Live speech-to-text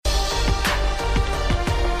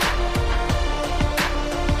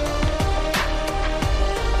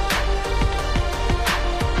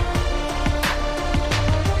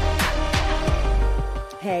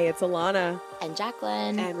It's Alana. And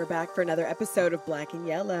Jacqueline. And we're back for another episode of Black and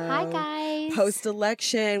Yellow. Hi, guys.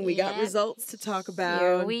 Post-election, we got results to talk about.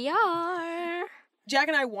 Here we are. Jack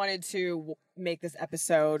and I wanted to make this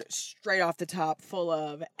episode straight off the top full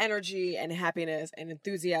of energy and happiness and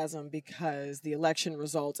enthusiasm because the election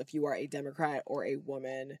results, if you are a Democrat or a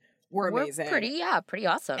woman, were amazing. Pretty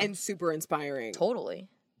awesome. And super inspiring. Totally.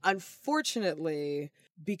 Unfortunately,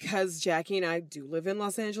 because Jackie and I do live in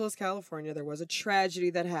Los Angeles, California, there was a tragedy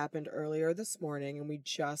that happened earlier this morning, and we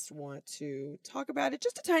just want to talk about it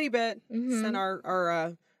just a tiny bit, send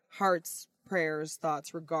our hearts, prayers,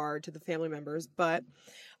 thoughts, regard to the family members. But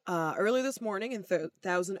early this morning in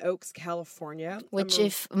Thousand Oaks, California. Which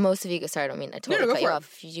if most of you guys, sorry, I don't mean I totally cut you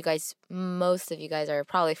off. Most of you guys are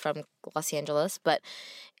probably from Los Angeles, but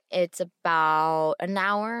it's about an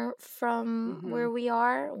hour from where we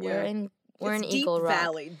are. Yeah. We're in deep Eagle Rock.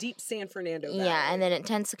 Valley, deep San Fernando Valley. Yeah, and then it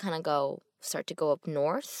tends to kind of start to go up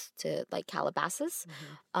north to like Calabasas.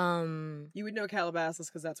 You would know Calabasas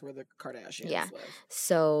because that's where the Kardashians live.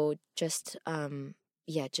 So just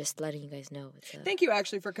just letting you guys know. Thank you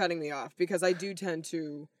actually for cutting me off because I do tend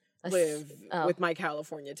to live with my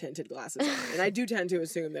California tinted glasses on. And I do tend to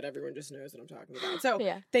assume that everyone just knows what I'm talking about. So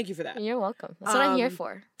thank you for that. You're welcome. That's what I'm here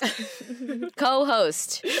for.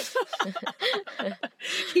 Co-host.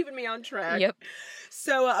 Keeping me on track. Yep.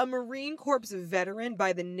 So a Marine Corps veteran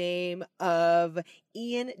by the name of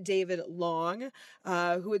Ian David Long,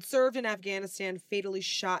 who had served in Afghanistan, fatally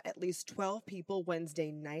shot at least 12 people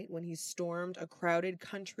Wednesday night when he stormed a crowded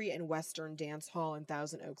country and western dance hall in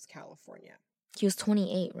Thousand Oaks, California. He was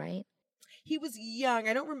 28, right? He was young.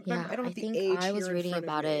 I don't remember. Yeah, I don't have the age. I was here reading in front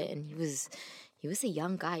about of it, and he was a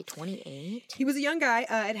young guy, 28. He was a young guy.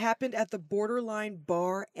 It happened at the Borderline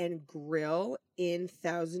Bar and Grill in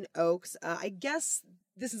Thousand Oaks. I guess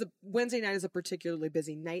Wednesday night is a particularly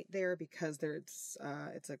busy night there because it's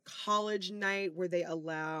a college night where they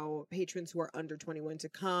allow patrons who are under 21 to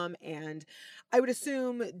come and I would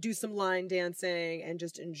assume do some line dancing and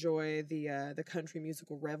just enjoy the country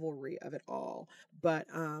musical revelry of it all. But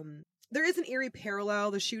there is an eerie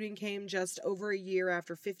parallel. The shooting came just over a year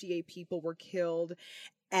after 58 people were killed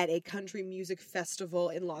at a country music festival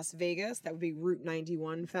in Las Vegas. That would be Route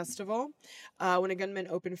 91 Festival. When a gunman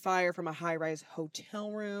opened fire from a high-rise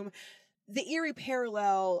hotel room. The eerie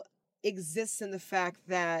parallel exists in the fact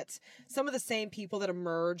that some of the same people that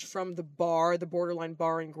emerged from the Borderline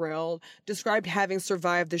Bar and Grill, described having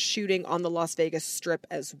survived the shooting on the Las Vegas Strip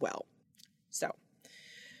as well. So,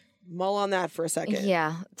 mull on that for a second.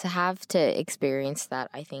 Yeah, to have to experience that,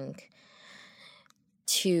 I think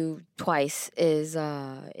twice is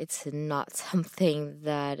it's not something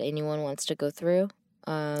that anyone wants to go through.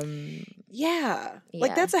 Like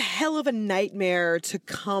that's a hell of a nightmare to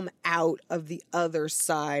come out of the other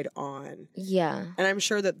side on. Yeah. And I'm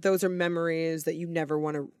sure that those are memories that you never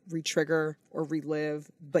want to re-trigger or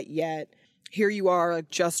relive, but yet here you are like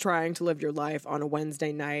just trying to live your life on a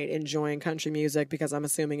Wednesday night enjoying country music because I'm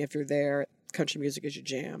assuming if you're there, country music is your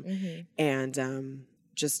jam. And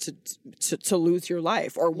just to lose your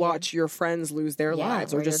life or watch your friends lose their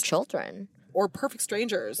lives or just your children or perfect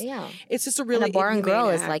strangers. Yeah. It's just a really and a bar and grill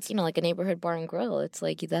act. is like, like a neighborhood bar and grill. It's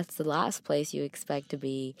like that's the last place you expect to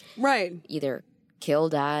be either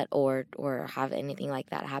killed at or have anything like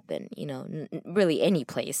that happen, really any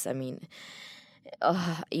place. I mean,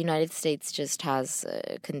 United States just has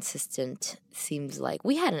consistent, seems like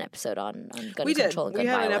we had an episode on gun control and gun violence. We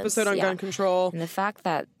had an episode on gun control. And the fact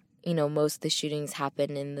that most of the shootings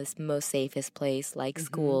happen in this most safest place, like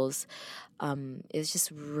schools, is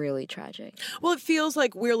just really tragic. Well, it feels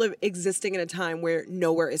like we're existing in a time where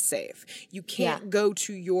nowhere is safe. You can't go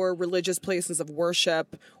to your religious places of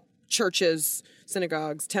worship, churches,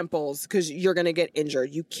 synagogues, temples, because you're going to get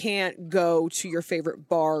injured. You can't go to your favorite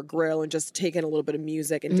bar, grill, and just take in a little bit of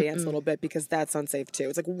music and dance a little bit because that's unsafe too.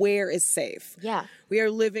 It's like, where is safe? Yeah. We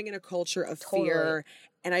are living in a culture of fear,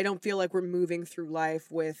 and I don't feel like we're moving through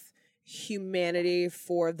life with humanity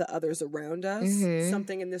for the others around us.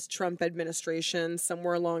 Something in this Trump administration,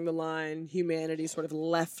 somewhere along the line, humanity sort of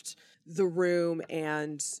left the room,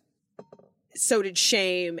 and so did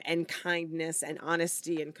shame and kindness and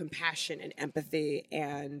honesty and compassion and empathy.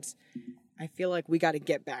 And I feel like we got to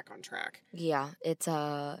get back on track. Yeah, it's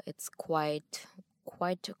quite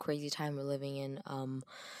a crazy time we're living in.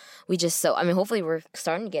 Hopefully we're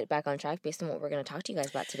starting to get back on track based on what we're going to talk to you guys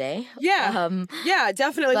about today. Yeah. Yeah,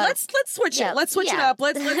 definitely. Let's switch it. Let's switch it up.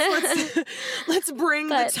 Let's bring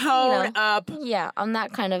the tone up. Yeah, on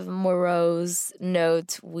that kind of morose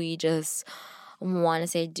note, we just want to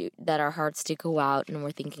say that our hearts do go out, and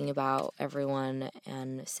we're thinking about everyone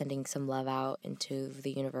and sending some love out into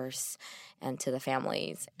the universe and to the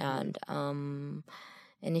families. And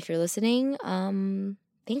if you're listening,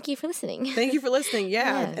 thank you for listening. Thank you for listening.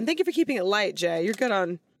 Yeah. And thank you for keeping it light, Jay. You're good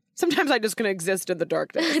on. Sometimes I'm just going to exist in the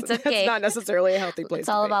darkness. It's okay. It's not necessarily a healthy place. It's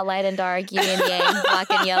all about light and dark, yin and yang,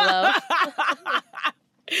 black and yellow.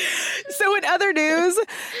 So in other news,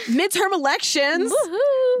 midterm elections,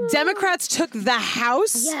 Woo-hoo. Democrats took the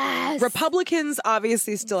House. Yes. Republicans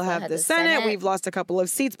obviously still have the Senate. We've lost a couple of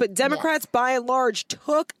seats, but Democrats by and large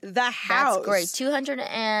took the House. That's great.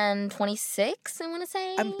 226, I want to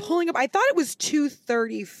say. I'm pulling up. I thought it was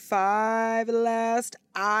 235 last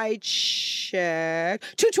I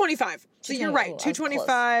checked. 225. So you're right.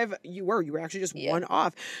 225. You were actually just one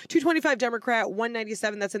off. 225 Democrat,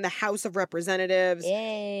 197. That's in the House of Representatives.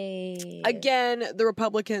 Yay. Again, the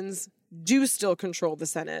Republicans do still control the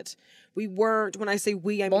Senate. We weren't, when I say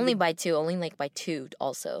we, I mean... Only by two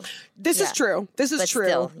also. This is true. This is true.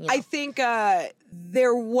 Still, I think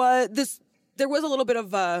there was a little bit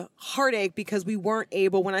of a heartache because we weren't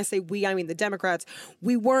able, when I say we, I mean the Democrats,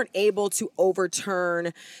 we weren't able to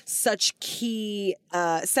overturn such key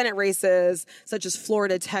Senate races such as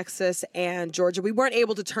Florida, Texas, and Georgia. We weren't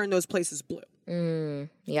able to turn those places blue.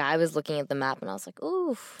 Yeah, I was looking at the map and I was like,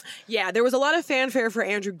 oof. Yeah, there was a lot of fanfare for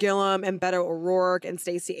Andrew Gillum and Beto O'Rourke and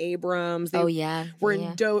Stacey Abrams. They were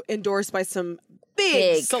endorsed by some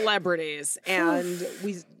big celebrities, and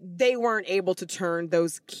they weren't able to turn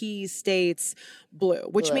those key states blue,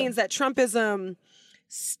 which means that Trumpism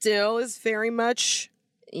still is very much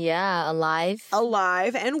alive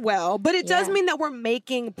and well, but it does mean that we're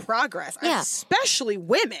making progress, especially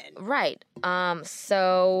women. Right.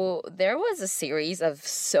 So there was a series of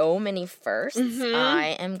so many firsts.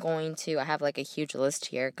 I have like a huge list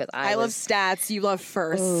here because I love stats. You love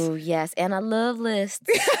firsts. Oh, yes. And I love lists.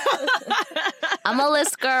 I'm a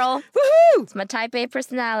list girl. Woohoo! It's my type A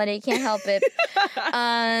personality. Can't help it.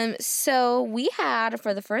 So we had,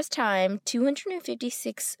 for the first time,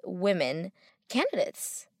 256 women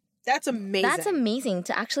candidates. That's amazing. That's amazing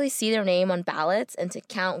to actually see their name on ballots and to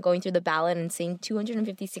count going through the ballot and seeing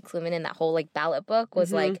 256 women in that whole like ballot book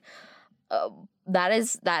was like,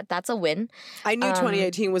 that's a win. I knew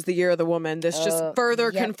 2018 was the year of the woman. This just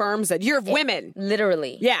further confirms that year of women.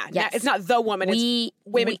 Literally. Yeah. Yes. It's not the woman. It's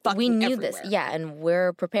women fucking we knew everywhere. this. Yeah. And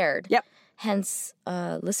we're prepared. Yep. Hence,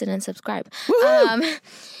 listen and subscribe. Woohoo!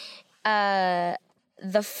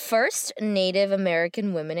 The first Native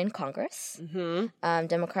American women in Congress,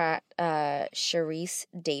 Democrat Sharice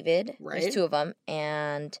David, there's two of them,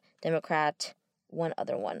 and Democrat one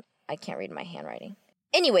other one. I can't read my handwriting.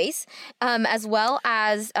 Anyways, as well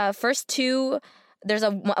as first two, there's a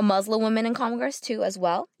Muslim woman in Congress too as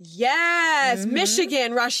well. Yes,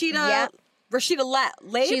 Michigan, Rashida. Yep. Rashida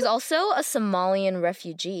Tlaib? She's also a Somalian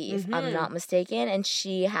refugee, if I'm not mistaken, and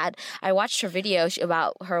I watched her video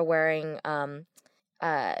about her wearing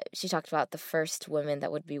she talked about the first women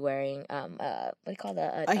that would be wearing what do you call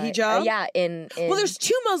that? A hijab? In well, there's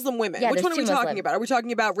two Muslim women. Which one are we talking about? Are we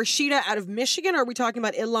talking about Rashida out of Michigan, or are we talking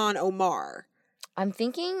about Ilhan Omar? I'm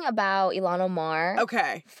thinking about Ilhan Omar.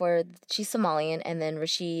 Okay. She's Somalian, and then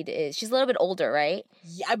she's a little bit older, right?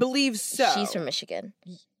 Yeah, I believe so. She's from Michigan.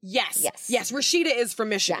 Yes. Rashida is from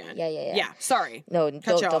Michigan. Yeah. Sorry. No,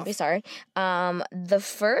 don't be sorry. The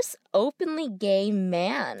first openly gay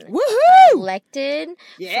man elected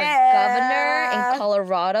for governor in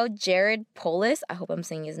Colorado, Jared Polis. I hope I'm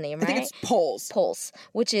saying his name right. I think it's Polis,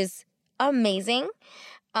 which is amazing.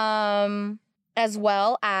 As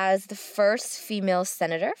well as the first female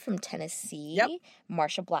senator from Tennessee,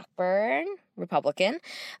 Marsha Blackburn, Republican.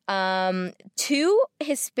 Two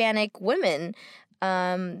Hispanic women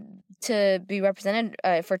to be represented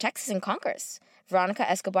for Texas in Congress. Veronica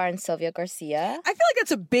Escobar and Sylvia Garcia. I feel like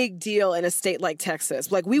that's a big deal in a state like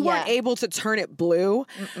Texas. Like, we weren't able to turn it blue,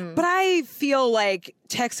 but I feel like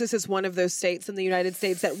Texas is one of those states in the United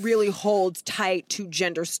States that really holds tight to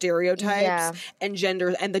gender stereotypes and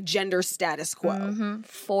the gender status quo.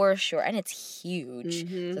 For sure. And it's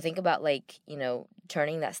huge. So think about,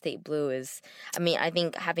 turning that state blue is, I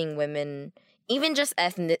think having women... Even just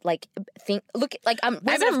ethnic, I'm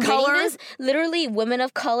color, this, literally women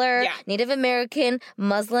of color, Native American,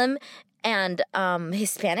 Muslim, and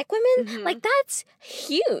Hispanic women. Like, that's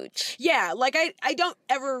huge. Yeah, I don't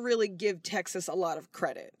ever really give Texas a lot of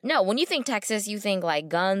credit. No, when you think Texas, you think like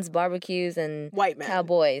guns, barbecues, and white men,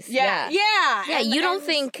 cowboys. Yeah. And, you don't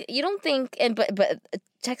think, but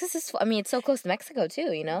Texas is, it's so close to Mexico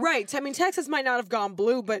too, you know? Right. Texas might not have gone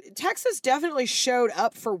blue, but Texas definitely showed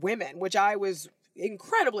up for women, which I was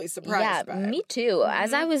incredibly surprised by. Me too.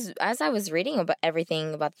 Mm-hmm. As I was reading about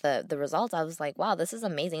everything about the results, I was like, wow, this is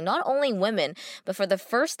amazing. Not only women, but for the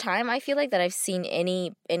first time, I feel like that I've seen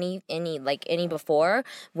any before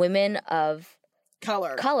women of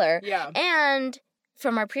color. Yeah. And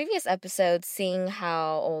from our previous episodes, seeing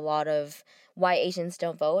how a lot of why Asians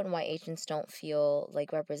don't vote and why Asians don't feel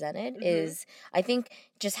like represented is, I think,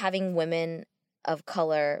 just having women of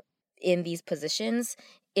color in these positions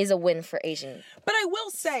is a win for Asian. But I will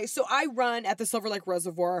say, so I run at the Silver Lake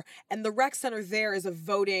Reservoir, and the rec center there is a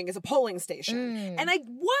polling station. And I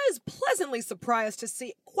was pleasantly surprised to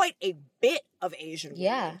see quite a bit of Asian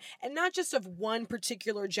women. And not just of one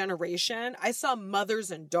particular generation. I saw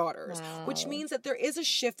mothers and daughters, which means that there is a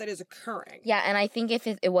shift that is occurring. Yeah, and I think if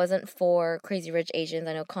it wasn't for Crazy Rich Asians,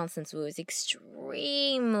 I know Constance Wu is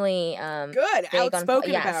extremely good,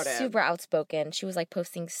 outspoken about it. Super outspoken. She was like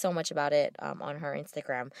posting so much about it on her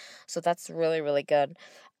Instagram. So that's really, really good.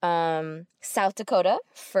 South Dakota,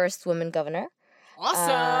 first woman governor.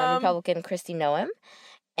 Awesome. Republican Kristi Noem.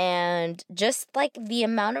 And just like the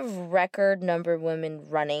amount of record number of women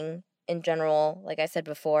running in general, like I said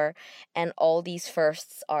before, and all these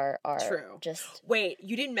firsts are true. Just... Wait,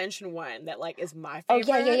 you didn't mention one that like is my favorite.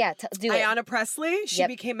 Oh, yeah. Do it. Ayanna Pressley. She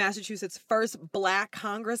became Massachusetts' first Black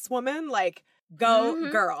congresswoman. Like, go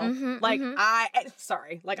girl. I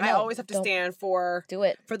always have to stand for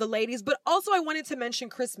the ladies. But also I wanted to mention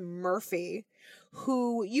Chris Murphy,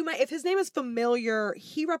 who you might, if his name is familiar,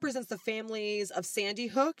 he represents the families of Sandy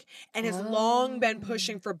Hook and has long been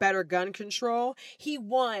pushing for better gun control. He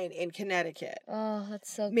won in Connecticut. Oh,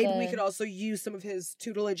 that's so good. Maybe we could also use some of his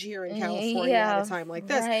tutelage here in California at a time like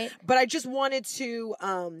this. Right. But I just wanted to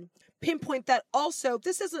pinpoint that also,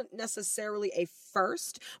 this isn't necessarily a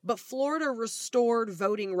first, but Florida restored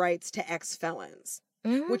voting rights to ex-felons.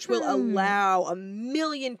 Which will allow 1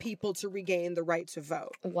 million people to regain the right to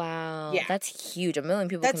vote. Wow. Yeah. That's huge. 1 million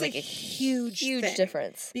people can make a huge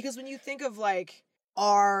difference. Because when you think of like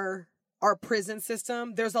our prison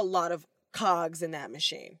system, there's a lot of cogs in that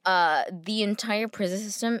machine. The entire prison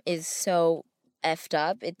system is so effed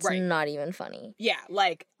up. It's not even funny. Yeah,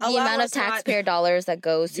 like the amount of taxpayer dollars that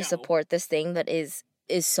goes to support this thing that is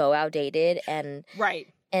so outdated and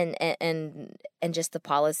and just the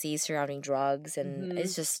policies surrounding drugs and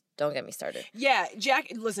it's just, don't get me started. Yeah,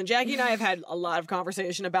 Jackie and I have had a lot of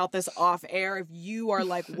conversation about this off air. If you are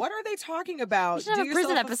like, what are they talking about? We should have a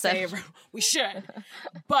prison episode. We should.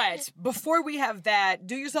 But before we have that,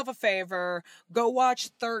 do yourself a favor. Go watch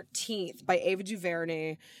 13th by Ava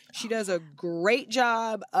DuVernay. She does a great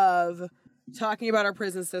job of talking about our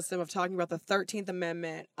prison system, of talking about the 13th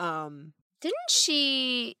Amendment. Didn't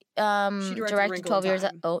she direct 12 Years...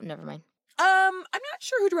 Oh, never mind. I'm not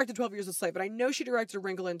sure who directed 12 Years a Slave, but I know she directed A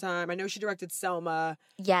Wrinkle in Time. I know she directed Selma.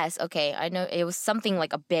 Yes, okay. I know it was something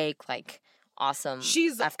like a big, like, awesome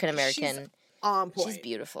African-American. She's on point. She's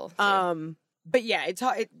beautiful, too. But yeah,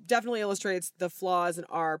 it definitely illustrates the flaws in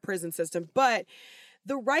our prison system. But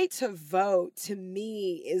the right to vote, to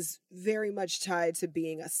me, is very much tied to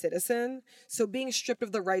being a citizen. So being stripped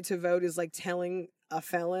of the right to vote is like telling a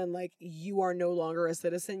felon, like, you are no longer a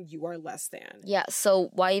citizen, you are less than. Yeah, so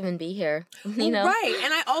why even be here? You know? Right,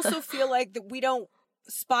 and I also feel like that we don't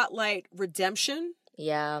spotlight redemption.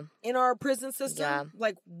 Yeah. In our prison system. Yeah.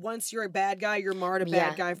 Like, once you're a bad guy, you're marred a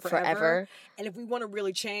bad guy forever. And if we want to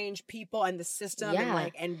really change people and the system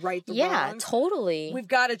and right the wrongs. Yeah, totally. We've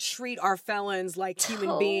got to treat our felons like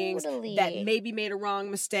human beings that maybe made a wrong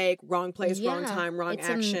mistake, wrong place, wrong time, wrong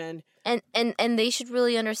action. And they should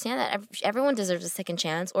really understand that everyone deserves a second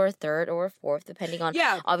chance or a third or a fourth, depending on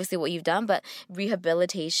obviously what you've done. But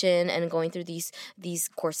rehabilitation and going through these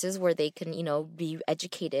courses where they can, be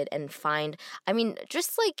educated and find,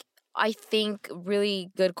 just like, I think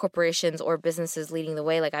really good corporations or businesses leading the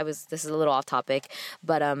way. Like this is a little off topic,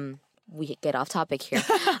 but we get off topic here.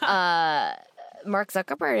 Mark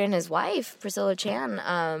Zuckerberg and his wife, Priscilla Chan,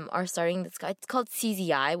 are starting this guy. It's called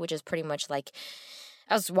CZI, which is pretty much like,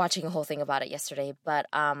 I was watching a whole thing about it yesterday, but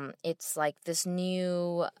it's like this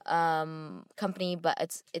new company,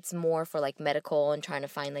 but it's more for like medical and trying to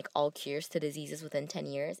find like all cures to diseases within 10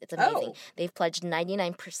 years. It's amazing. They've pledged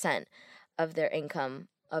 99% of their income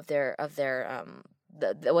of their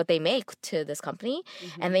what they make to this company,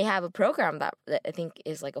 and they have a program that I think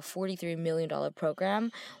is like a $43 million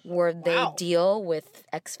program where they deal with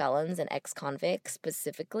ex-felons and ex-convicts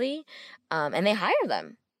specifically, and they hire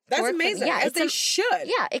them. That's amazing. Yeah, as they should.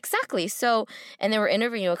 Yeah, exactly. So, and they were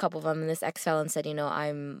interviewing a couple of them, and this ex-felon said,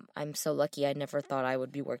 I'm so lucky. I never thought I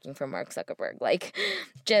would be working for Mark Zuckerberg. Like,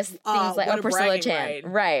 just things like Priscilla Chan.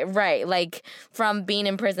 Right. Like, from being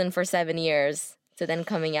in prison for 7 years to then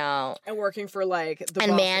coming out and working for like the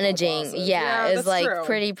and managing. Yeah, is like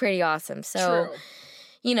true. pretty awesome. So, True.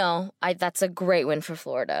 you know, that's a great win for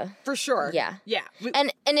Florida. For sure. Yeah. Yeah.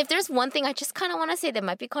 And if there's one thing I just kind of want to say that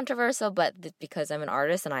might be controversial, but because I'm an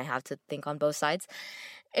artist and I have to think on both sides,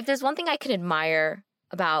 if there's one thing I can admire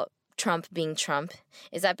about Trump being Trump,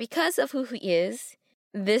 is that because of who he is,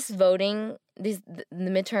 this voting, the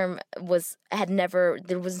midterm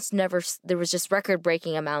there was just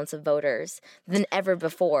record-breaking amounts of voters than ever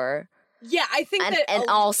before. Yeah, I think and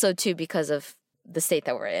also too because of the state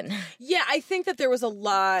that we're in. Yeah, I think that there was a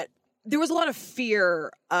lot of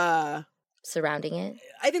fear surrounding it.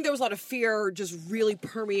 I think there was a lot of fear just really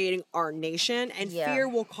permeating our nation, and fear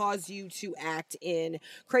will cause you to act in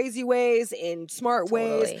crazy ways, in smart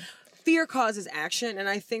ways. Fear causes action, and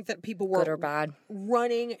I think that people were good or bad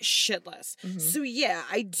running shitless. Mm-hmm. So yeah,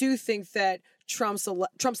 I do think that Trump's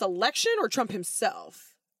election or Trump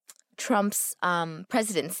himself? Trump's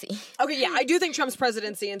presidency. Okay, yeah, I do think Trump's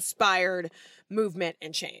presidency inspired movement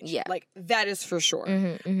and change. Yeah, like that is for sure.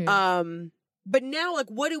 Mm-hmm, mm-hmm. But now, like,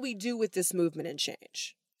 what do we do with this movement and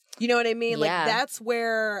change? You know what I mean? Yeah. Like that's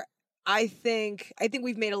where I think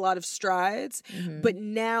we've made a lot of strides, mm-hmm. but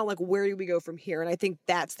now, like, where do we go from here? And I think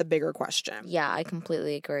that's the bigger question. Yeah, I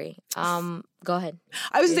completely agree. Go ahead.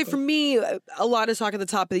 I was going to say, for me, a lot of talk at the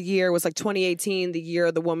top of the year was like 2018, the year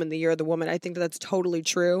of the woman, the year of the woman. I think that's totally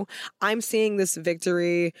true. I'm seeing this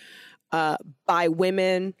victory by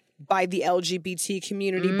women, by the LGBT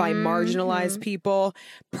community, mm-hmm. by marginalized people.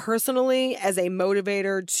 Personally, as a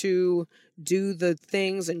motivator to do the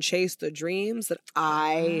things and chase the dreams that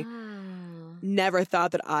I never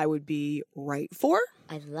thought that I would be right for.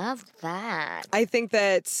 I love that. I think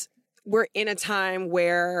that we're in a time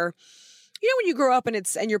where, you know, when you grow up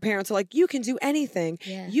and your parents are like, you can do anything.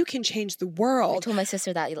 Yeah. You can change the world. I told my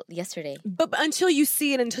sister that yesterday. But until you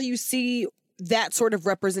see it, until you see that sort of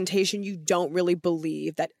representation, you don't really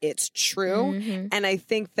believe that it's true. Mm-hmm. And I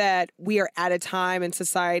think that we are at a time in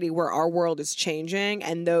society where our world is changing,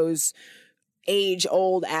 and those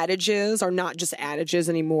age-old adages are not just adages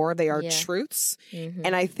anymore. They are truths. Mm-hmm.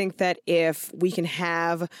 And I think that if we can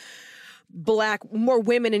have more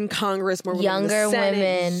women in Congress, more younger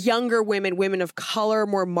women, women of color,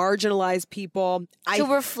 more marginalized people. To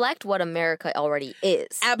reflect what America already is.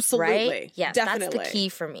 Absolutely. Right? Yes, definitely. That's the key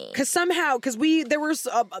for me. Because there was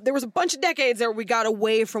a bunch of decades there where we got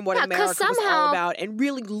away from what America was all about and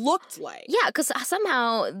really looked like. Yeah, because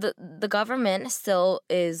somehow the government still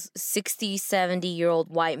is 60,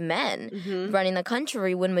 70-year-old white men mm-hmm. running the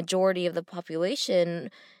country when majority of the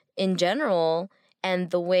population in general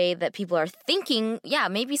and the way that people are thinking,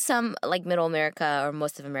 maybe some, like middle America or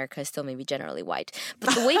most of America is still maybe generally white.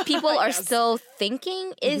 But the way people are still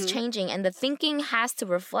thinking is mm-hmm. changing, and the thinking has to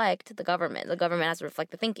reflect the government. The government has to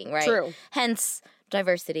reflect the thinking, right? True. Hence,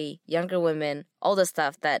 diversity, younger women, all the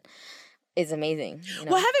stuff that is amazing. You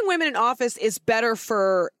know? Well, having women in office is better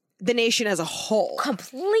for the nation as a whole.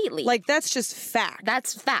 Completely. Like, that's just fact.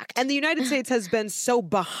 That's fact. And the United States has been so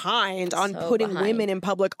behind on putting women in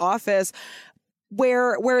public office,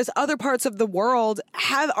 whereas other parts of the world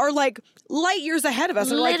are like light years ahead of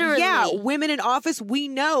us. And literally. Like, women in office, we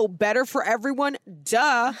know, better for everyone.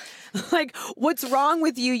 Duh. Like, what's wrong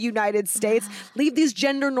with you, United States? Leave these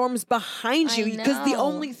gender norms behind you, because the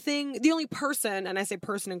only person, and I say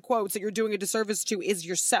person in quotes, that you're doing a disservice to is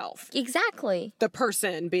yourself. Exactly. The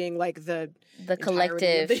person being like the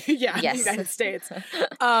collective. The United States.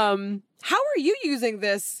 How are you using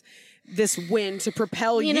this win to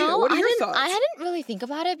propel you? What are your thoughts? I didn't really think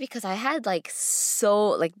about it because I had like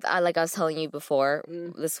I was telling you before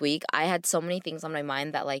this week, I had so many things on my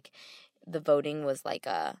mind that like the voting was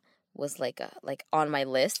on my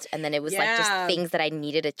list, and then it was like just things that I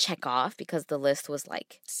needed to check off because the list was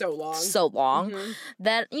like so long mm-hmm.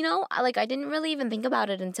 that, you know, I didn't really even think about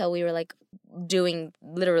it until we were like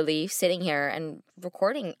literally sitting here and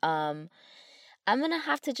recording. I'm going to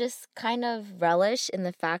have to just kind of relish in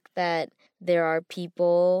the fact that there are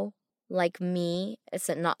people like me, it's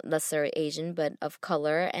not necessarily Asian, but of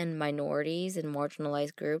color and minorities and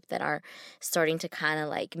marginalized group that are starting to kind of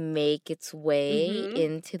like make its way mm-hmm.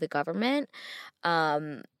 into the government,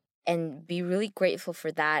 and be really grateful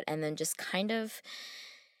for that, and then just kind of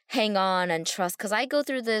hang on and trust, because I go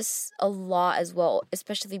through this a lot as well,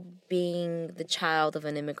 especially being the child of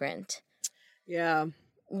an immigrant. Yeah.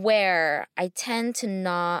 Where I tend to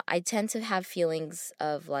have feelings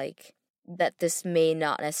of like that this may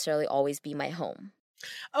not necessarily always be my home.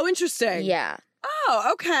 Oh, interesting. Yeah.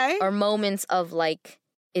 Oh, okay. Or moments of like,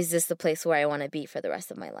 is this the place where I want to be for the rest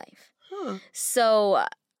of my life? Huh. So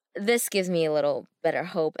this gives me a little better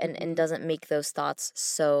hope and doesn't make those thoughts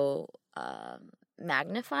so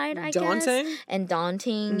magnified, I daunting. guess. And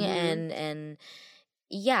daunting. And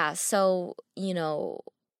yeah, so, you know,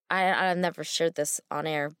 I've never shared this on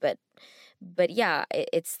air, but yeah,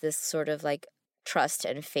 it's this sort of like trust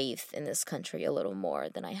and faith in this country a little more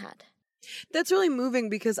than I had. That's really moving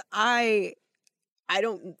because I've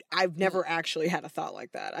never actually had a thought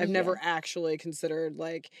like that. I've never actually considered,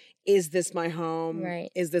 like, is this my home? Right.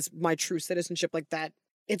 Is this my true citizenship? Like that.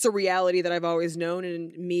 It's a reality that I've always known,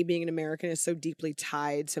 and me being an American is so deeply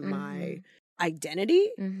tied to my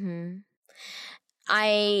identity.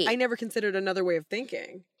 I never considered another way of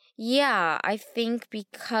thinking. Yeah, I think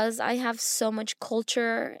because I have so much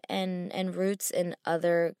culture and roots in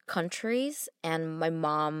other countries, and my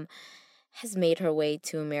mom has made her way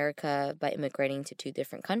to America by immigrating to 2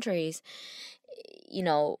 different countries, you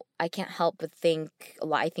know, I can't help but think a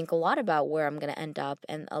lot about where I'm going to end up.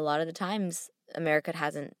 And a lot of the times, America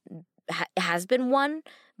has been one,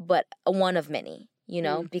 but one of many, you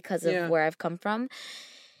know, because of where I've come from.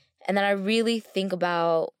 And then I really think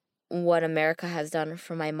about what America has done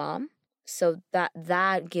for my mom. So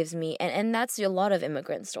that gives me, and that's a lot of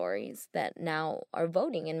immigrant stories that now are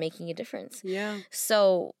voting and making a difference. Yeah.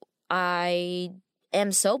 So I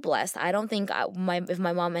am so blessed. I don't think if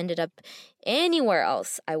my mom ended up anywhere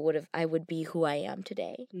else, I would be who I am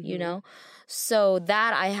today, you know? So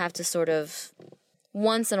that I have to sort of,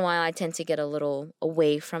 once in a while, I tend to get a little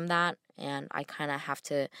away from that, and I kind of have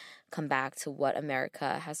to come back to what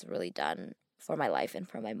America has really done for my life and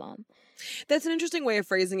for my mom. That's an interesting way of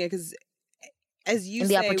phrasing it, because as you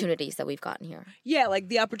say, the opportunities that we've gotten here. Yeah, like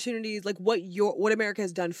the opportunities, like what America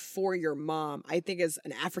has done for your mom. I think as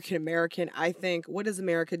an African American, I think, what has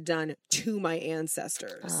America done to my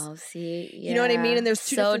ancestors? Oh, see, yeah. You know what I mean? And there's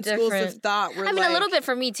two different schools of thought. I mean, a little bit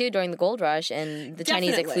for me too during the Gold Rush and the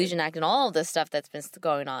Chinese Exclusion Act and all of this stuff that's been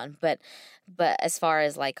going on. But as far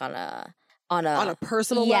as like on a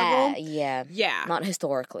personal level, yeah, not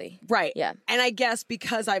historically, right? Yeah, and I guess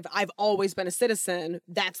because I've always been a citizen,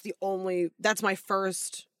 that's my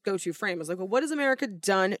first go-to frame. Is like, well, what has America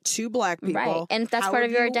done to Black people? Right, and that's part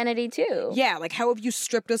of your identity too. Yeah, like how have you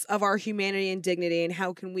stripped us of our humanity and dignity, and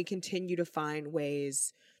how can we continue to find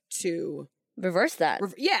ways to reverse that?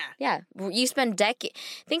 Yeah. You spend decades.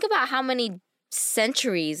 Think about how many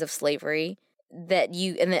centuries of slavery that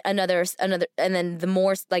you, and then another, and then the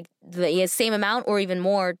more, like the same amount or even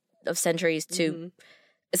more of centuries to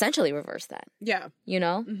essentially reverse that. Yeah. You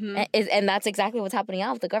know? And that's exactly what's happening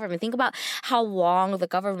now with the government. Think about how long the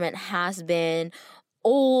government has been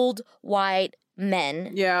old white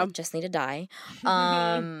men that just need to die.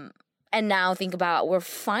 And now think about, we're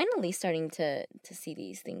finally starting to see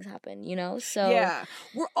these things happen, you know? So yeah.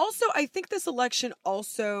 We're also, I think this election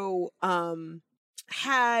also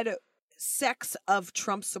had sects of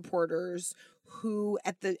Trump supporters who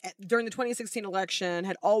during the 2016 election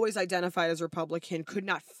had always identified as Republican, could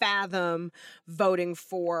not fathom voting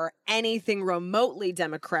for anything remotely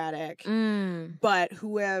Democratic, but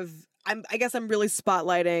who have, I guess I'm really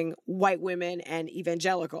spotlighting white women and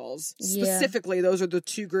evangelicals. Specifically, those are the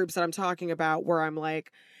 2 groups that I'm talking about, where I'm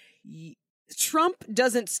like, Trump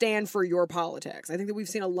doesn't stand for your politics. I think that we've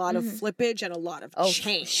seen a lot of flippage and a lot of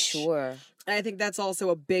change. Sure. And I think that's also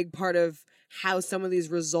a big part of how some of these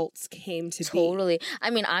results came to be. Totally. I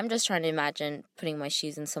mean, I'm just trying to imagine putting my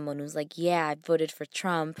shoes in someone who's like, yeah, I voted for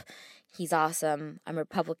Trump. He's awesome. I'm a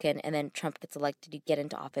Republican. And then Trump gets elected, you get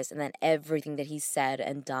into office, and then everything that he's said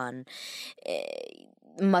and done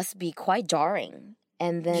must be quite jarring.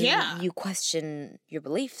 And then you question your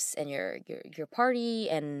beliefs and your party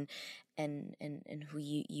and who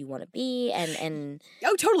you want to be and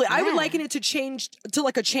oh, totally. I would liken it to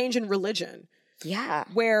like a change in religion. Yeah.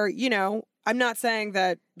 Where, you know, I'm not saying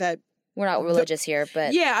that we're not religious here,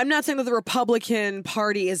 but I'm not saying that the Republican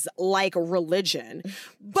Party is like religion,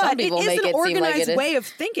 but it is an organized way of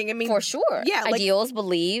thinking. I mean, for sure. Yeah. Ideals,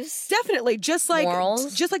 beliefs. Definitely. Just like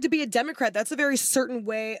morals. Just like to be a Democrat, that's a very certain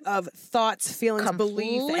way of thoughts, feelings,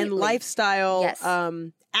 belief, and lifestyle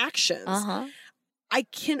actions.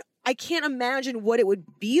 I can't imagine what it would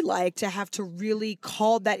be like to have to really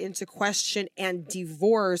call that into question and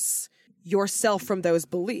divorce yourself from those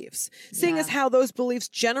beliefs, seeing as how those beliefs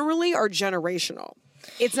generally are generational.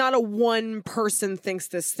 It's not a one person thinks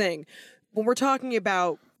this thing. When we're talking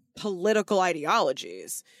about political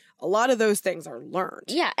ideologies, a lot of those things are learned.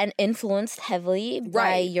 Yeah, and influenced heavily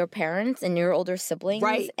by your parents and your older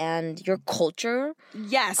siblings and your culture.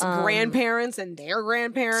 Yes, grandparents and their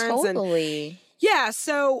grandparents. Totally.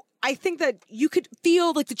 So I think that you could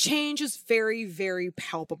feel like the change is very, very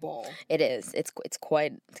palpable. It is. It's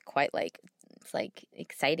quite like it's like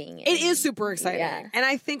exciting. It is super exciting. Yeah. And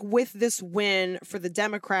I think with this win for the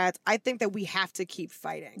Democrats, I think that we have to keep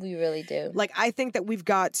fighting. We really do. Like, I think that we've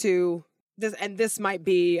got to, this might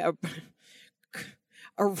be a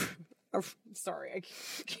sorry. I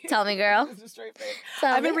can't Tell me, girl.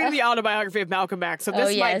 I've been reading the autobiography of Malcolm X, so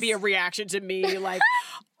this might be a reaction to me, like,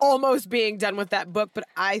 almost being done with that book. But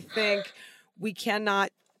I think we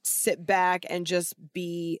cannot sit back and just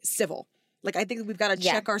be civil. Like, I think we've got to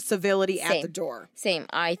check our civility at the door. Same.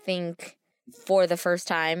 I think for the first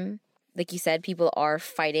time, like you said, people are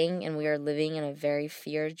fighting, and we are living in a very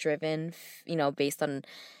fear-driven, based on,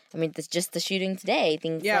 just the shooting today,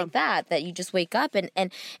 things like that you just wake up.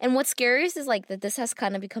 And what's scariest is, like, that this has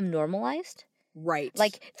kind of become normalized. Right.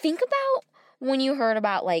 Like, think about when you heard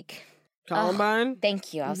about, like... Columbine?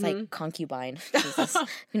 Thank you. I was like, concubine. Jesus.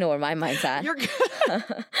 You know where my mind's at. You're good.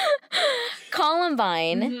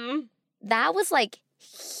 Columbine, that was, like,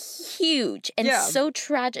 huge and so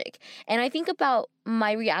tragic. And I think about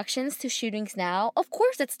my reactions to shootings now. Of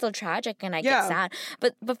course, it's still tragic and I get sad.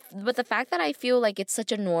 But the fact that I feel like it's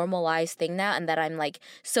such a normalized thing now and that I'm, like,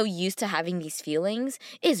 so used to having these feelings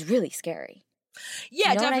is really scary.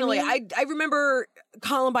 Yeah, definitely. I remember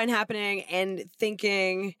Columbine happening and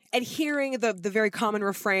thinking and hearing the very common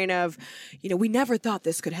refrain of, we never thought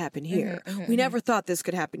this could happen here. We never thought this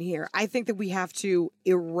could happen here. I think that we have to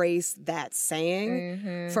erase that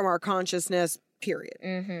saying from our consciousness,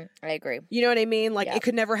 period. I agree. You know what I mean? Like, it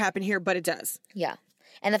could never happen here, but it does. Yeah.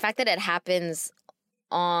 And the fact that it happens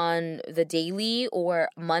on the daily or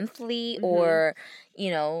monthly or,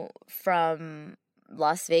 from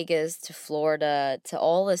Las Vegas to Florida to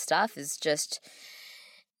all this stuff is just,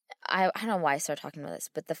 I don't know why I started talking about this,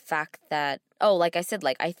 but the fact that, like I said,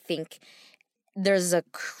 like, I think there's a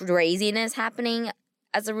craziness happening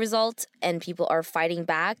as a result and people are fighting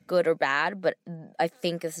back, good or bad, but I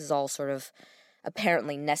think this is all sort of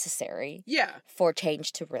apparently necessary for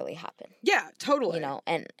change to really happen. Yeah, totally.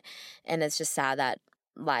 And it's just sad that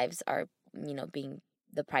lives are, being,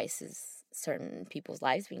 the price is certain people's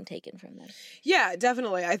lives being taken from them. Yeah,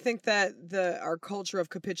 definitely. I think that our culture of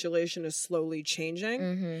capitulation is slowly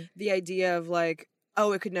changing. The idea of, like,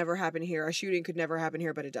 it could never happen here. A shooting could never happen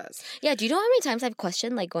here, but it does. Yeah, do you know how many times I've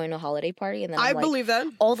questioned, like, going to a holiday party? And then I believe that.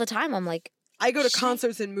 All the time. I'm like, I go to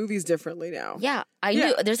concerts and movies differently now. Yeah, I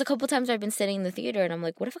do. There's a couple times where I've been sitting in the theater and I'm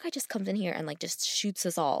like, what if a guy just comes in here and, like, just shoots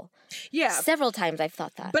us all? Yeah. Several times I've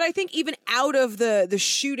thought that. But I think even out of the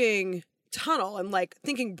shooting tunnel and, like,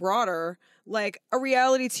 thinking broader, like, a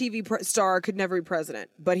reality TV star could never be president,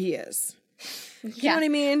 but he is. You know what I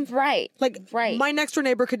mean? Right. Like, my next door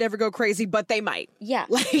neighbor could never go crazy, but they might. Yeah.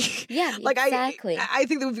 Like, like, exactly. I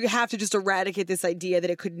think that we have to just eradicate this idea that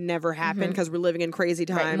it could never happen because we're living in crazy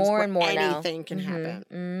times. Right. More and more anything can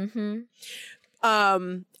happen.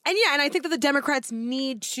 And I think that the Democrats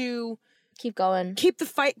need to keep going. Keep the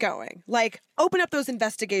fight going. Like, open up those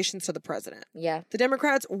investigations to the president. Yeah. The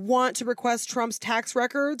Democrats want to request Trump's tax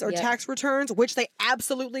records or tax returns, which they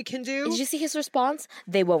absolutely can do. Did you see his response?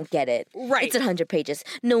 They won't get it. Right. It's 100 pages.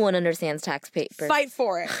 No one understands tax papers. Fight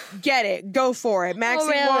for it. Get it. Go for it.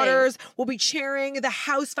 Maxine Waters will be chairing the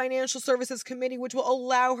House Financial Services Committee, which will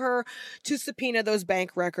allow her to subpoena those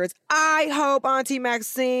bank records. I hope Auntie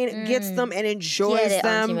Maxine gets them and enjoys them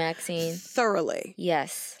Auntie Maxine. thoroughly.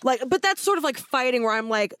 Yes. Like, but that's sort of like fighting where I'm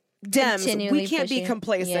like, Dems, we can't be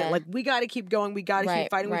complacent. Yeah. Like, we got to keep going. We got to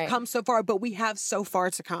keep fighting. We've come so far, but we have so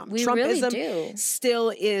far to come. We Trumpism really do.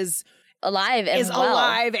 Still is alive and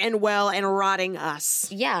alive and well and rotting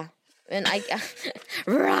us. Yeah. And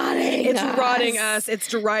rotting us. It's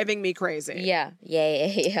driving me crazy. Yeah.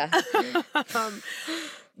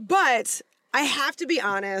 But I have to be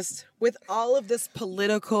honest, with all of this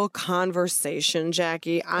political conversation,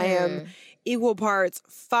 Jackie, I am equal parts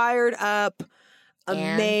fired up,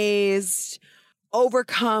 amazed,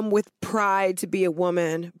 overcome with pride to be a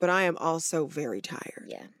woman, but I am also very tired.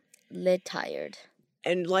 Yeah. Tired.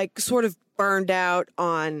 And, like, sort of burned out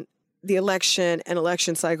on the election and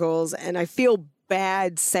election cycles. And I feel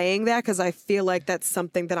bad saying that because I feel like that's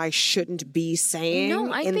something that I shouldn't be saying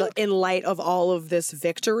in light of all of this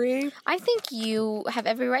victory. I think you have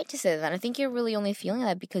every right to say that. I think you're really only feeling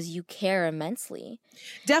that because you care immensely.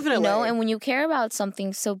 Definitely. And when you care about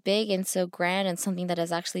something so big and so grand and something that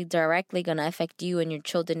is actually directly going to affect you and your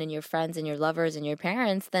children and your friends and your lovers and your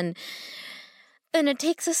parents, then it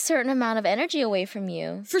takes a certain amount of energy away from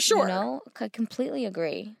you. For sure. I completely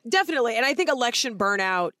agree. Definitely. And I think election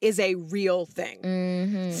burnout is a real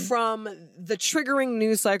thing. From the triggering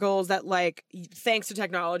news cycles that, like, thanks to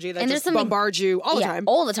technology, that just bombard you all the time.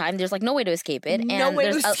 All the time. There's, like, no way to escape it. And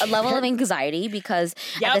there's a level of anxiety because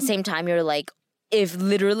at the same time you're like,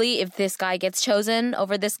 if this guy gets chosen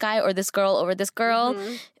over this guy or this girl over this girl,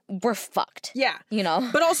 we're fucked. Yeah. You know?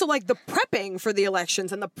 But also like the prepping for the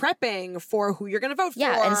elections and the prepping for who you're going to vote for.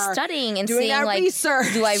 Yeah, and studying and doing seeing that like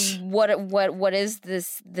research. what is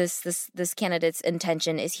this candidate's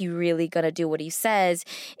intention? Is he really going to do what he says?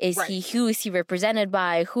 Who is he represented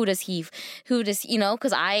by? Who does you know,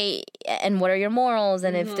 cuz and what are your morals?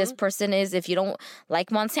 And if this person if you don't like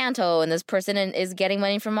Monsanto and this person is getting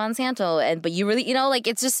money from Monsanto but you really, you know, like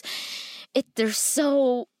it's just there's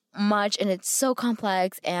so much and it's so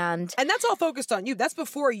complex and that's all focused on you. That's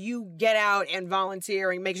before you get out and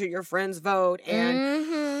volunteer and make sure your friends vote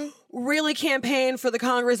and really campaign for the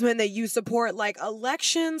congressman that you support. Like,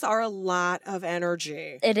 elections are a lot of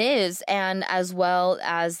energy. It is. And as well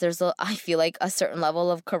as I feel like a certain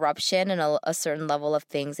level of corruption and a certain level of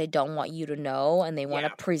things they don't want you to know, and they want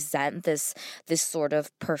to present this sort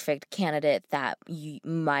of perfect candidate that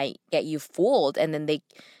might get you fooled, and then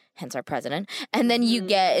hence our president, and then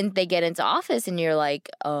they get into office and you're like,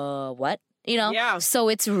 what? You know? Yeah. So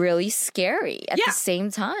it's really scary at the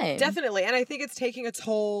same time. Definitely. And I think it's taking a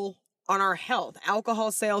toll on our health.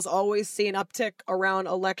 Alcohol sales always see an uptick around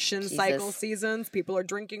election cycle seasons. People are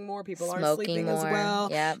drinking more. People aren't sleeping as well.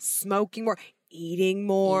 Yeah. Smoking more. Eating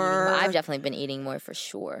more. I've definitely been eating more for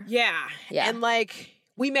sure. Yeah. And like,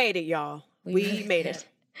 we made it, y'all. We made it.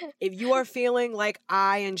 If you are feeling like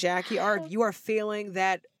I and Jackie are, if you are feeling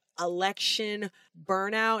that election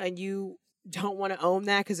burnout and you don't want to own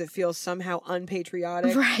that because it feels somehow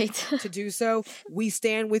unpatriotic to do so, we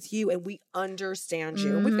stand with you and we understand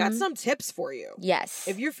you. And we've got some tips for you. Yes.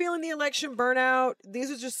 If you're feeling the election burnout,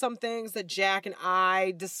 these are just some things that Jack and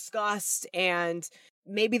I discussed, and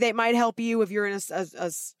maybe they might help you if you're in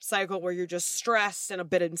a cycle where you're just stressed and a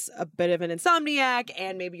bit of an insomniac,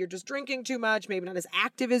 and maybe you're just drinking too much, maybe not as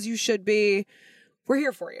active as you should be. We're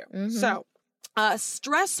here for you. So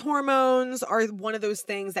stress hormones are one of those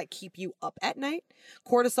things that keep you up at night.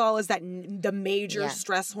 Cortisol is the major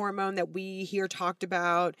stress hormone that we hear talked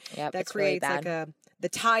about. That creates really like the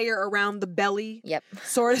tire around the belly,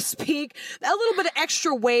 so to speak. A little bit of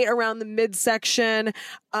extra weight around the midsection.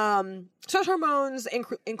 Stress hormones,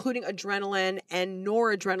 including adrenaline and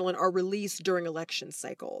noradrenaline, are released during election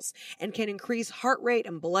cycles and can increase heart rate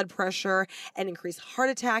and blood pressure and increase heart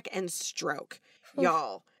attack and stroke.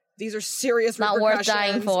 Y'all, these are serious repercussions. Not worth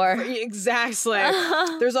dying for. Exactly.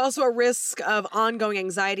 There's also a risk of ongoing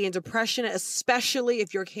anxiety and depression, especially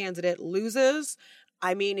if your candidate loses.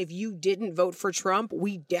 I mean, if you didn't vote for Trump,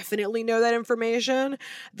 we definitely know that information.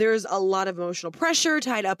 There's a lot of emotional pressure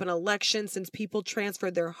tied up in elections since people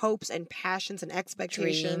transfer their hopes and passions and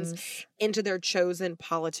expectations into their chosen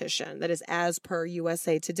politician. That is as per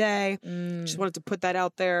USA Today. Just wanted to put that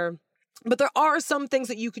out there. But there are some things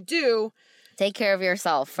that you could do. Take care of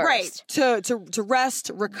yourself first. Right. To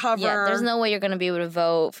rest, recover. Yeah, there's no way you're going to be able to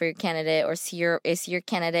vote for your candidate or see your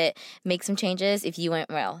candidate make some changes if you went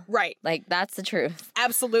well. Right. Like, that's the truth.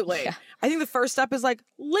 Absolutely. Yeah. I think the first step is like,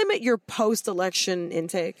 limit your post-election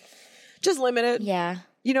intake. Just limit it. Yeah.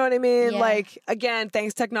 You know what I mean? Yeah. Like, again,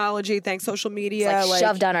 thanks technology, thanks social media. It's like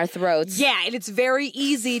shoved down our throats. Yeah, and it's very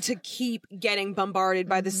easy to keep getting bombarded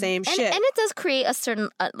by the same shit. And it does create a certain,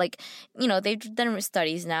 they've done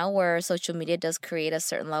studies now where social media does create a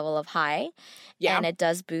certain level of high. Yeah. And it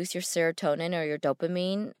does boost your serotonin or your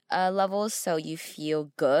dopamine levels, so you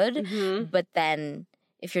feel good. Mm-hmm. But then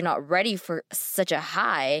if you're not ready for such a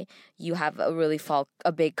high, you have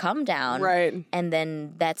a big come down. Right. And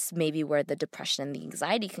then that's maybe where the depression and the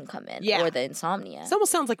anxiety can come in. Yeah. Or the insomnia. It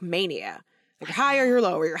almost sounds like mania. Like you're high or you're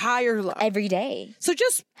low, or you're high or low. Every day. So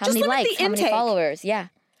just many likes, the intake. How many followers, yeah.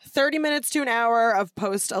 30 minutes to an hour of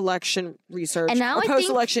post-election research. And now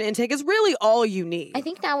post-election intake is really all you need. I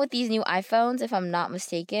think now with these new iPhones, if I'm not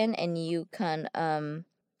mistaken, and you can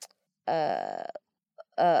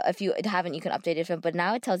if you haven't, you can update it. But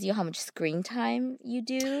now it tells you how much screen time you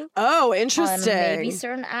do. Oh, interesting. On maybe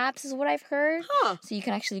certain apps is what I've heard. Huh. So you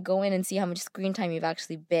can actually go in and see how much screen time you've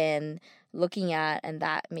actually been looking at. And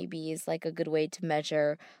that maybe is like a good way to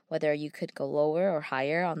measure whether you could go lower or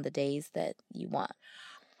higher on the days that you want.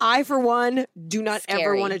 I, for one, do not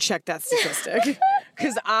ever want to check that statistic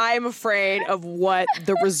because I'm afraid of what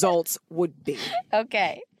the results would be.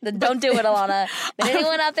 Okay. Then don't do it, Alana. If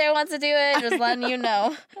anyone out there wants to do it, just letting you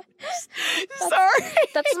know. Sorry.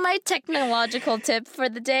 That's my technological tip for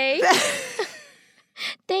the day.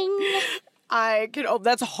 Ding.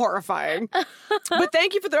 That's horrifying. But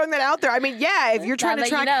thank you for throwing that out there. I mean, yeah, if you're trying to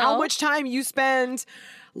track how much time you spend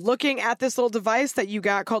looking at this little device that you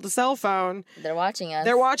got called a cell phone. They're watching us.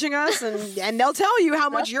 They're watching us, and they'll tell you how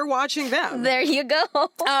much you're watching them. There you go.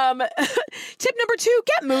 Tip number 2,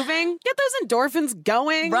 get moving. Get those endorphins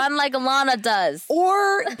going. Run like Alana does.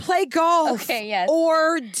 Or play golf. Okay, yes.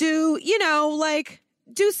 Or do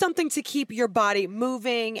something to keep your body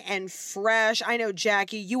moving and fresh. I know,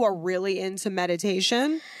 Jackie, you are really into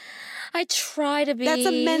meditation. I try to be. That's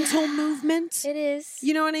a mental movement. It is.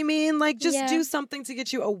 You know what I mean? Like, just do something to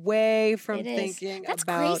get you away from thinking That's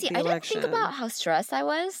about crazy. the election. I didn't think about how stressed I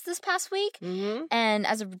was this past week. Mm-hmm. And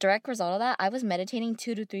as a direct result of that, I was meditating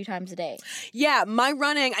 2 to 3 times a day. Yeah, my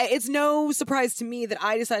running, it's no surprise to me that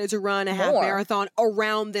I decided to run a half marathon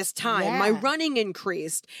around this time. Yeah. My running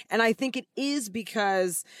increased. And I think it is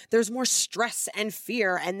because there's more stress and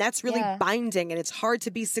fear. And that's really binding. And it's hard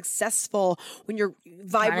to be successful when you're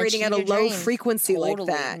vibrating at a low frequency like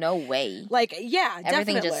that. No way. Like, everything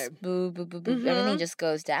definitely. just boop, boop, boop, boop. Everything just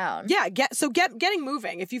goes down. Yeah, getting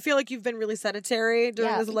moving. If you feel like you've been really sedentary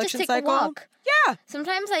during this election just take cycle. A walk. Yeah.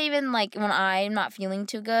 Sometimes I even, like, when I'm not feeling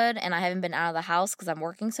too good and I haven't been out of the house because I'm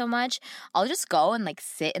working so much, I'll just go and, like,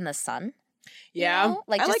 sit in the sun. Yeah. You know?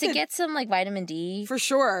 Like, just to get some, like, vitamin D. For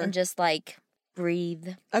sure. And just, like,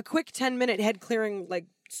 breathe. A quick 10-minute head clearing, like,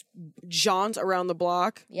 jaunt around the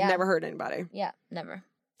block. Yeah. Never hurt anybody. Yeah, never.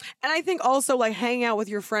 And I think also, like, hanging out with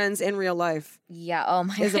your friends in real life. Yeah, oh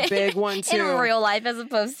my is a big one too. In real life as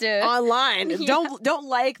opposed to online. Don't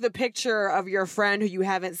like the picture of your friend who you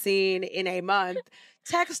haven't seen in a month.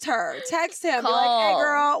 Text her, text him. Be like, hey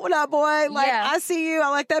girl, what up, boy? Like, I see you. I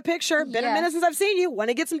like that picture. Been a minute since I've seen you. Want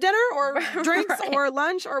to get some dinner or drinks or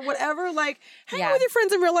lunch or whatever? Like, hang out with your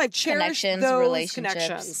friends in real life. Cherish those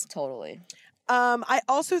connections. Totally. I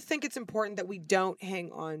also think it's important that we don't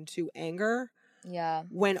hang on to anger. Yeah.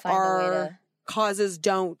 When our causes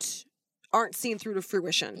aren't seen through to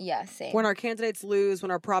fruition. Yeah, same. When our candidates lose, when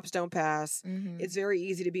our props don't pass, it's very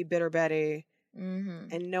easy to be bitter Betty.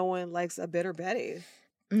 And no one likes a bitter Betty.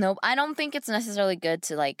 Nope. I don't think it's necessarily good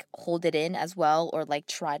to, like, hold it in as well or, like,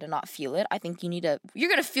 try to not feel it. I think you're going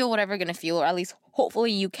to feel whatever you're going to feel, or at least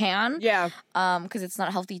hopefully you can. Yeah. Because it's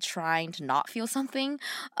not healthy trying to not feel something.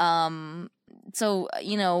 So,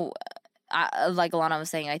 you know, like Alana was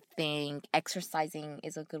saying, I think exercising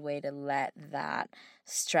is a good way to let that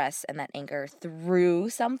stress and that anger through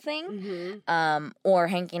something. Or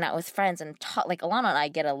hanging out with friends and like Alana and I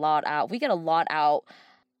get a lot out. We get a lot out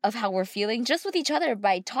of how we're feeling just with each other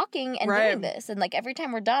by talking and doing this. And, like, every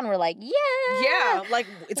time we're done, we're like, yeah, like,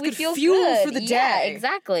 it's good fuel for the day. Yeah,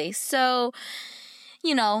 exactly. So,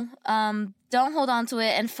 you know, don't hold on to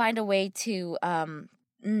it and find a way to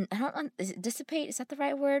dissipate, is that the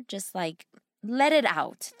right word? Just, like, let it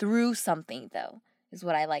out through something, though, is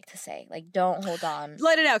what I like to say. Like, don't hold on.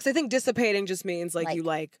 Let it out, because I think dissipating just means, like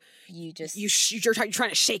you're trying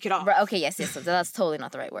to shake it off. Okay, yes, so that's totally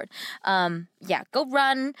not the right word. Yeah, go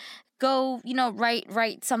run. Go, you know,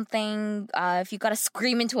 write something. If you gotta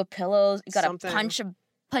scream into a pillow, you gotta punch a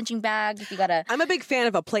punching bag. If you gotta, I'm a big fan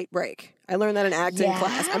of a plate break. I learned that in acting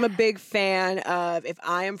class. I'm a big fan of, if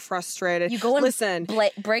I am frustrated, you go and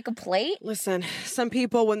break a plate. Listen, some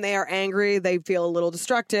people, when they are angry, they feel a little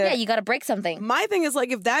destructive. Yeah, you gotta break something. My thing is,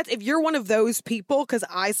 like, if you're one of those people, because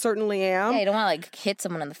I certainly am. Yeah, you don't want to, like, hit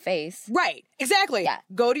someone in the face. Right, exactly. Yeah.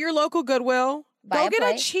 Go to your local Goodwill. Go get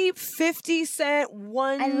a cheap 50-cent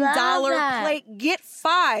 $1 plate. Get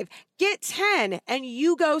 5. Get 10. And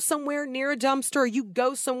you go somewhere near a dumpster. You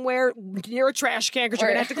go somewhere near a trash can because you're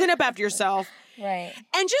going to have to clean up after yourself. Right.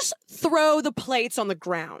 And just throw the plates on the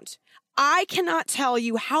ground. I cannot tell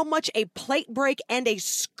you how much a plate break and a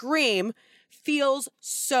scream feels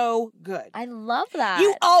so good. I love that.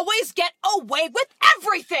 You always get away with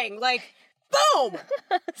everything. Like, boom!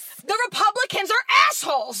 The Republicans are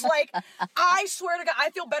assholes. Like, I swear to God, I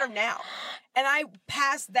feel better now. And I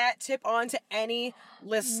pass that tip on to any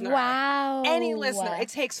listener. Wow. Any listener. It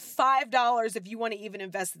takes $5 if you want to even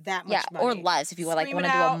invest that much money. Or less if you want to do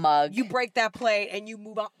a mug. You break that plate and you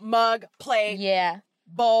move on. Mug, plate. Yeah.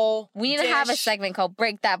 Bowl. We need to have a segment called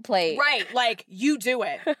Break That Plate. Right. Like, you do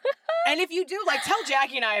it. And if you do, like, tell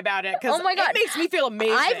Jackie and I about it. Because oh my God. It makes me feel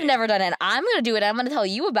amazing. I've never done it. I'm going to do it. I'm going to tell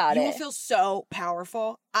you about it. You will feel so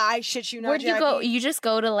powerful. I shit you not, Where'd you Jackie. go? You just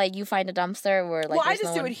go to, like, you find a dumpster where, like, well, I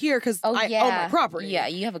just do it here because I own my property. Yeah,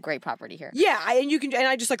 you have a great property here. Yeah, and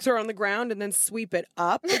I just, like, throw it on the ground and then sweep it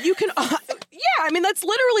up. But you can, yeah, I mean, that's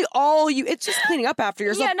literally all it's just cleaning up after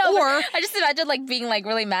yourself. Yeah, no, or I just imagine, like, being, like,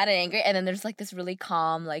 really mad and angry, and then there's, like, this really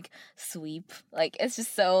calm, like, sweep. Like, it's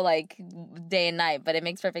just so, like, day and night, but it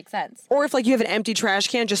makes perfect sense. Or if, like, you have an empty trash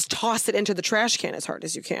can, just toss it into the trash can as hard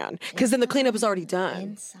as you can, because then the cleanup is already done.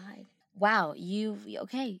 Inside wow,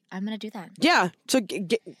 okay, I'm going to do that. Yeah. So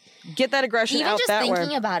get that aggression out that way. Even just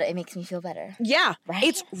thinking about it makes me feel better. Yeah. Right?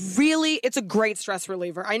 It's a great stress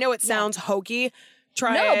reliever. I know it sounds hokey.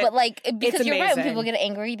 Try it. But like, because you're right, when people amazing. get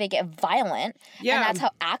angry, they get violent. Yeah. And that's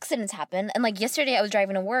how accidents happen. And like yesterday I was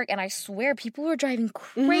driving to work and I swear people were driving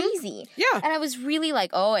crazy. Yeah. And I was really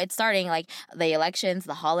like, oh, it's starting, like the elections,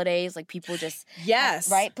 the holidays, like people just Yes.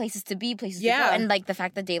 right? Places to be, places to go. And like the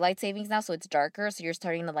fact that daylight savings now, so it's darker, so you're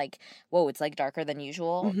starting to like, whoa, it's like darker than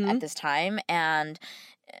usual at this time. And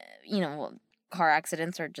you know, car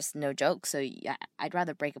accidents are just no joke. So yeah, I'd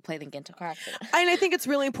rather break a plate than get into a car accident. And I think it's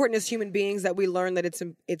really important as human beings that we learn that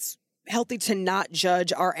it's healthy to not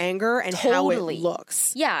judge our anger and how it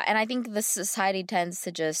looks. Yeah, and I think the society tends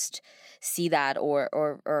to just see that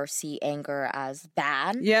or see anger as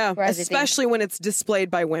bad. Yeah, especially when it's displayed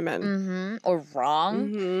by women. Or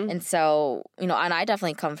wrong. And so, you know, and I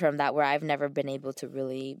definitely come from that where I've never been able to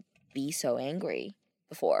really be so angry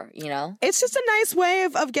before, you know? It's just a nice way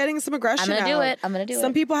of getting some aggression I'm out. going to do it.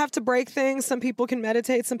 Some people have to break things. Some people can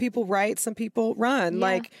meditate. Some people write. Some people run. Yeah.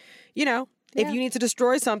 Like, you know, if you need to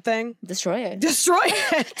destroy something, destroy it. Destroy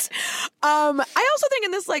it. I also think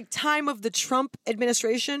in this like time of the Trump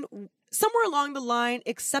administration, somewhere along the line,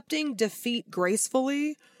 accepting defeat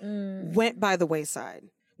gracefully went by the wayside.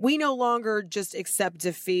 We no longer just accept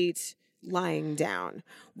defeat lying down.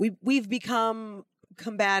 We've become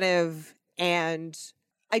combative, and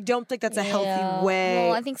I don't think that's a healthy way.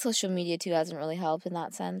 Well, I think social media too hasn't really helped in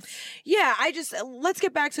that sense. Yeah, let's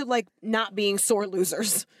get back to like not being sore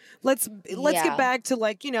losers. Let's get back to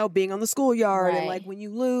like, you know, being on the schoolyard and like when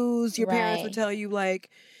you lose, your parents would tell you like,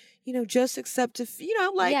 you know, just accept if, you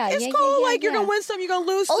know, like it's cool. Like you're going to win some, you're going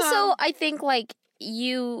to lose some. Also, I think like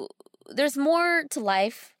there's more to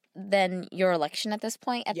life than your election at this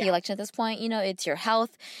point, the election at this point. You know, it's your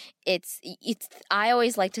health. I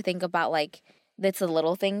always like to think about like, it's the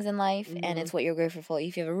little things in life, and it's what you're grateful for.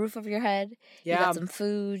 If you have a roof over your head, you got some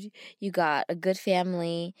food, you got a good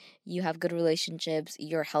family, you have good relationships,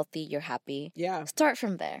 you're healthy, you're happy. Yeah. Start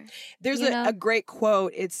from there. There's a great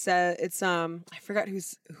quote. It's I forgot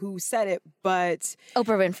who said it, but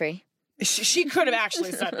Oprah Winfrey. She could have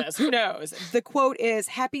actually said this. Who knows? The quote is,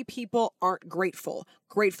 happy people aren't grateful.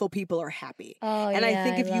 Grateful people are happy. Oh, and I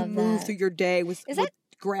think if you move through your day with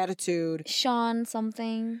gratitude. Sean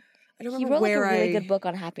something? I don't remember he wrote where like a really good book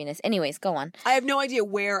on happiness. Anyways, go on. I have no idea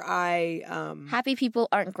where I... happy people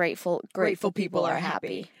aren't grateful. Grateful people are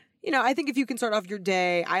happy. You know, I think if you can start off your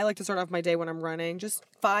day, I like to start off my day when I'm running. Just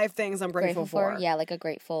 5 things I'm grateful for. Yeah, like a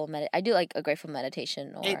grateful I do like a grateful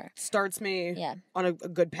meditation. Or it starts me on a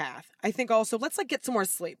good path. I think also, let's like get some more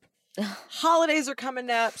sleep. Holidays are coming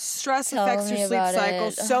up. Stress affects your sleep cycle.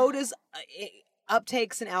 So does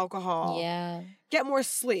uptakes in alcohol. Yeah. Get more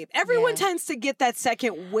sleep. Everyone tends to get that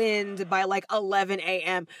second wind by like 11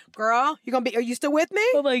 a.m. Girl, are you still with me?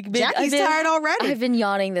 Oh my God. Jackie's tired already. I've been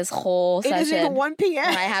yawning this whole session. It isn't even 1 p.m.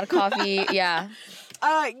 And I had coffee. Yeah.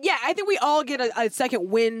 I think we all get a second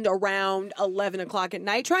wind around 11 o'clock at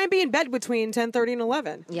night. Try and be in bed between 10:30 and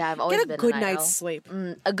 11. Yeah, I've always get a good night's sleep.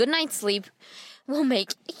 A good night's sleep will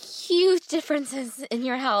make huge differences in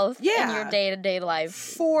your health and your day-to-day life.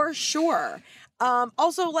 For sure.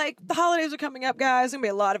 Also, like, the holidays are coming up, guys. There's going to be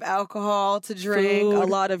a lot of alcohol to drink, a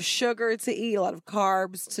lot of sugar to eat, a lot of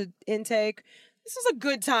carbs to intake. This is a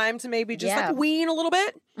good time to maybe just, like, wean a little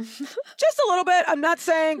bit. Just a little bit. I'm not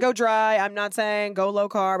saying go dry. I'm not saying go low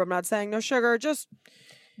carb. I'm not saying no sugar. Just...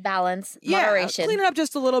 balance, moderation. Clean it up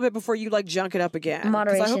just a little bit before you, like, junk it up again.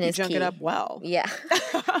 Moderation I hope you is junk key. it up well. Yeah.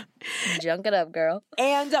 Junk it up, girl.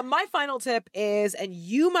 And my final tip is, and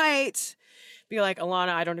you might... be like,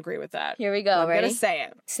 Alana, I don't agree with that. Here we go. I'm going to say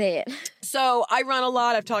it. Say it. So I run a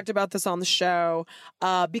lot. I've talked about this on the show.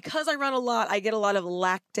 Because I run a lot, I get a lot of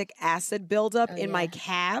lactic acid buildup in my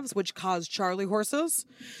calves, which cause Charlie horses.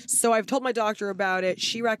 So I've told my doctor about it.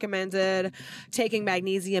 She recommended taking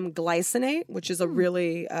magnesium glycinate, which is a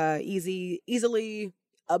really easily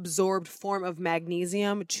absorbed form of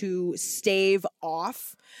magnesium to stave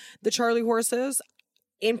off the Charlie horses.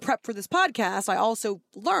 In prep for this podcast, I also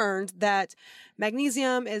learned that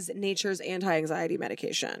magnesium is nature's anti-anxiety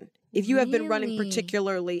medication. If you have been running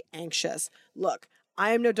particularly anxious, look,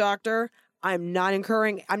 I am no doctor. I'm not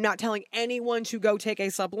telling anyone to go take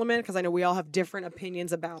a supplement because I know we all have different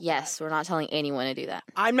opinions about that. Yes, we're not telling anyone to do that.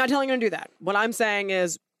 I'm not telling you to do that. What I'm saying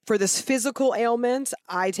is, for this physical ailment,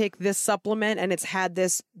 I take this supplement and it's had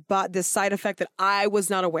this side effect that I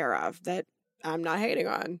was not aware of, that I'm not hating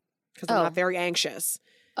on because I'm not very anxious.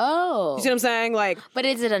 Oh. You see what I'm saying? Like, but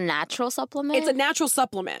is it a natural supplement? It's a natural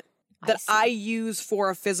supplement. that I use for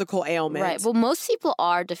a physical ailment. Right. Well, most people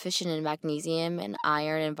are deficient in magnesium and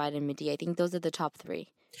iron and vitamin D. I think those are the top 3.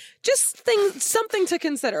 Just something to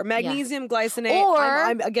consider. Magnesium, glycinate. Or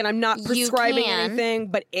I'm not prescribing anything,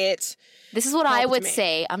 but this is what I would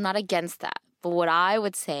say. I'm not against that. But what I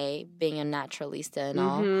would say, being a naturalista and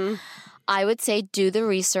all, I would say do the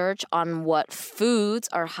research on what foods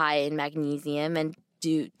are high in magnesium and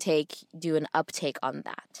do an uptake on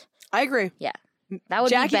that. I agree. Yeah. That would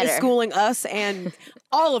Jackie be better. Is schooling us and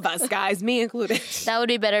all of us, guys, me included. That would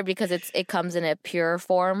be better because it comes in a pure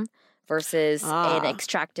form versus an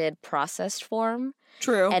extracted, processed form.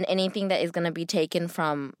 True. And anything that is going to be taken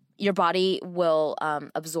from your body will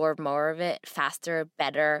absorb more of it faster,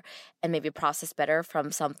 better, and maybe process better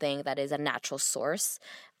from something that is a natural source,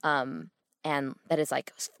 and that is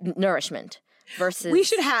like nourishment. Versus, we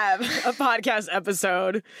should have a podcast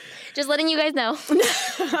episode. Just letting you guys know. We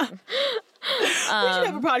should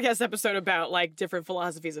have a podcast episode about like different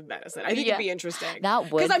philosophies of medicine. I think it'd be interesting. That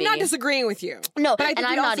would because I'm not disagreeing with you. No, but I think and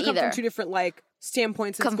I'm we not also come either. from 2 different like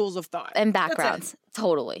standpoints and schools of thought and backgrounds.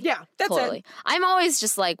 Totally. Yeah, that's totally. it. I'm always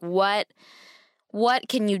just like, what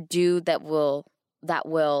can you do that will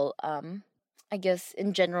I guess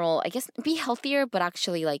in general, be healthier, but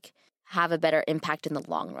actually like have a better impact in the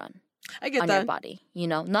long run. I get on that. Your body,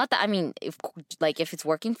 not that, I mean, if it's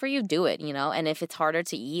working for you, do it, and if it's harder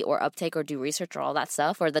to eat or uptake or do research or all that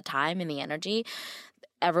stuff or the time and the energy,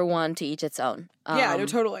 everyone to each its own. Yeah, no,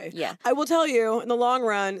 totally. Yeah. I will tell you, in the long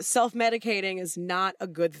run, self-medicating is not a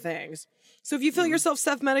good thing. So if you feel yourself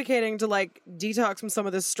self-medicating to like detox from some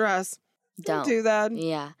of this stress, don't do that.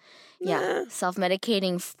 Yeah. Yeah,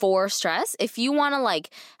 self-medicating for stress. If you want to like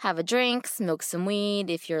have a drink, smoke some weed,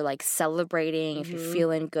 if you're like celebrating, if you're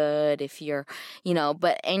feeling good, if you're,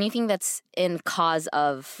 but anything that's in cause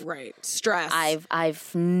of stress.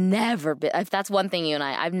 I've never been. If that's one thing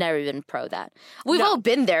I've never been pro that. We've all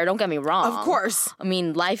been there. Don't get me wrong. Of course. I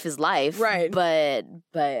mean, life is life. Right. But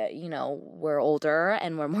we're older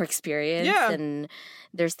and we're more experienced and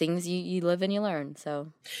there's things you live and you learn.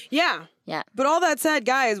 So yeah. But all that said,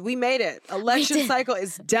 guys, we made it. Election cycle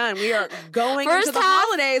is done. We are going into the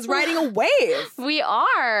holidays riding a wave. We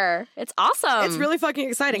are. It's awesome. It's really fucking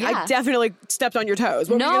exciting. Yeah. I definitely stepped on your toes.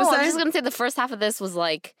 What were you I gonna say? was just going to say the first half of this was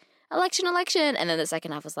like, election. And then the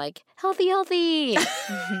second half was like, healthy.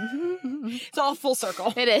 It's all full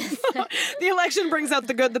circle. It is. The election brings out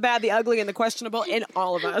the good, the bad, the ugly, and the questionable in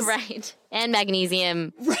all of us. Right. And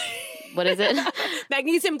magnesium. What is it?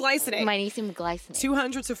 Magnesium glycinate.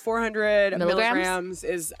 200 to 400 milligrams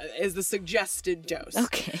is the suggested dose.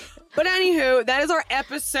 Okay. But anywho, that is our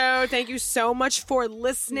episode. Thank you so much for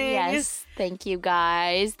listening. Yes, thank you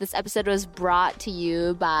guys. This episode was brought to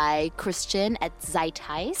you by Christian at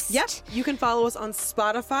Zeitgeist. Yep. You can follow us on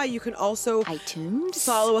Spotify. You can also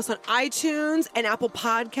follow us on iTunes and Apple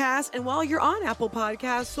Podcasts. And while you're on Apple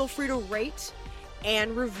Podcasts, feel free to rate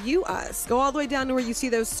and review us. Go all the way down to where you see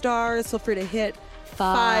those stars. Feel free to hit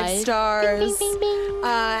 5 stars. Bing, bing, bing, bing.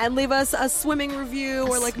 And leave us a swimming review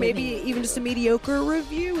or like maybe even just a mediocre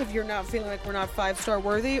review if you're not feeling like we're not 5-star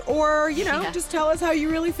worthy. Or, just tell us how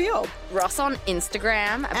you really feel. We're also on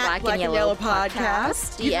Instagram at Black and Yellow Podcast. DM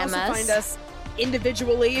us. You can also find us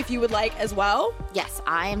individually if you would like as well. Yes,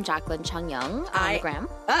 I am Jacqueline Chung Young on the gram.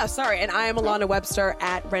 Oh, sorry. And I am Alana Webster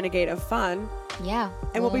at Renegade of Fun. Yeah.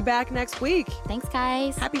 And we'll be back next week. Thanks,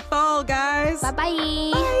 guys. Happy fall, guys.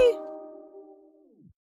 Bye-bye. Bye.